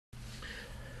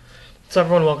So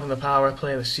everyone, welcome to the Power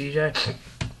Play with CJ. Today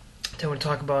we're going to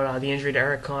talk about the injury to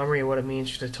Eric Comrie and what it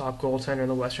means to the top goaltender in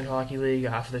the Western Hockey League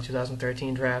for the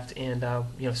 2013 draft, and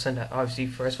send obviously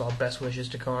first of all best wishes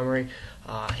to Comrie.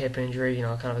 Hip injury,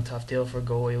 kind of a tough deal for a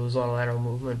goalie. He loses a lot of lateral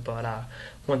movement, but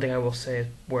one thing I will say,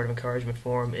 word of encouragement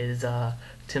for him, is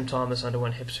Tim Thomas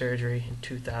underwent hip surgery in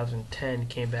 2010,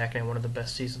 came back and had one of the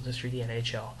best seasons in history of the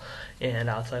NHL. And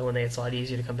I'll tell you one thing, it's a lot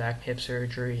easier to come back from hip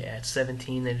surgery at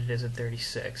 17 than it is at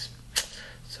 36.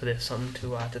 So there's something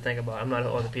to think about. I'm not an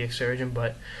orthopedic surgeon,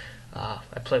 but I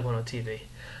played one on TV.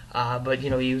 But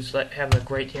he was having a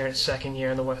great year, second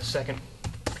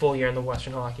full year in the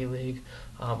Western Hockey League.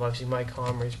 Obviously, Mike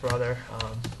Comrie's brother.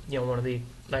 One of the,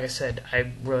 like I said,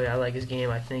 I like his game.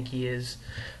 I think he is.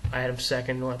 I had him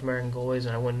second North American goalies,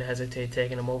 and I wouldn't hesitate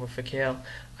taking him over for Kale.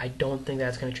 I don't think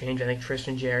that's going to change. I think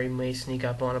Tristan Jarry may sneak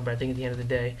up on him, but I think at the end of the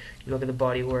day, you look at the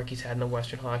body work he's had in the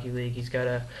Western Hockey League. He's got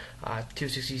a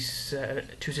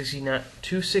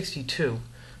 262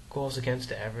 goals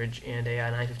against average and a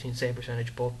 915 save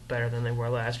percentage, both better than they were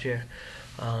last year.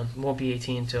 Won't be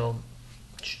 18 until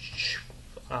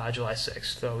July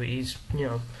 6th, so he's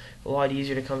a lot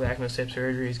easier to come back from his hip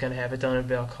surgery. He's going to have it done in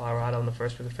Vail, Colorado on the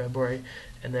first week of February,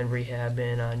 and then rehab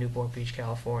in Newport Beach,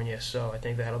 California. So I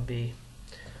think that'll be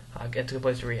it's a good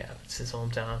place to rehab. It's his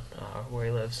hometown where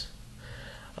he lives.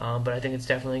 But I think it's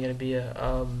definitely going to be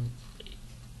a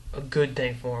good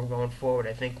thing for him going forward.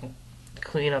 I think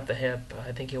clean up the hip.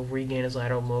 I think he'll regain his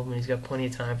lateral movement. He's got plenty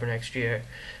of time for next year.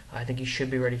 I think he should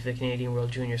be ready for the Canadian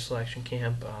World Junior Selection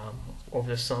Camp over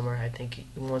the summer. I think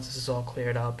once this is all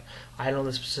cleared up, I don't know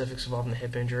the specifics involving the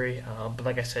hip injury, but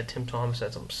like I said, Tim Thomas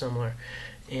had something similar,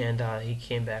 and he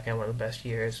came back and one of the best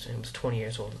years, and was 20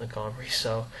 years older than Comrie.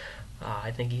 So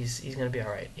I think he's going to be all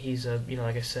right. He's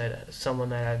like I said, someone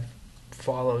that I've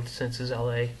followed since his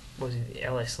LA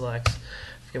Selects. I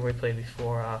forget where he played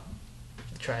before.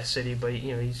 Tri-City, but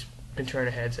he's been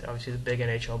turning heads. Obviously, the big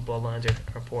NHL bloodlines are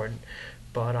important,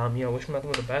 but wish him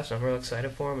nothing but the best. I'm really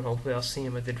excited for him, and hopefully, I'll see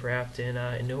him at the draft in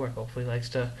Newark. Hopefully,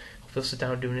 he'll sit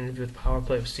down and do an interview with Power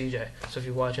Play with CJ. So if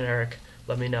you're watching, Eric,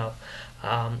 let me know.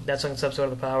 That's on this episode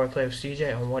of the Power Play with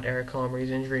CJ on what Eric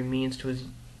Comrie's injury means to his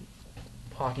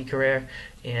hockey career,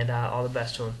 and all the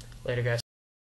best to him. Later, guys.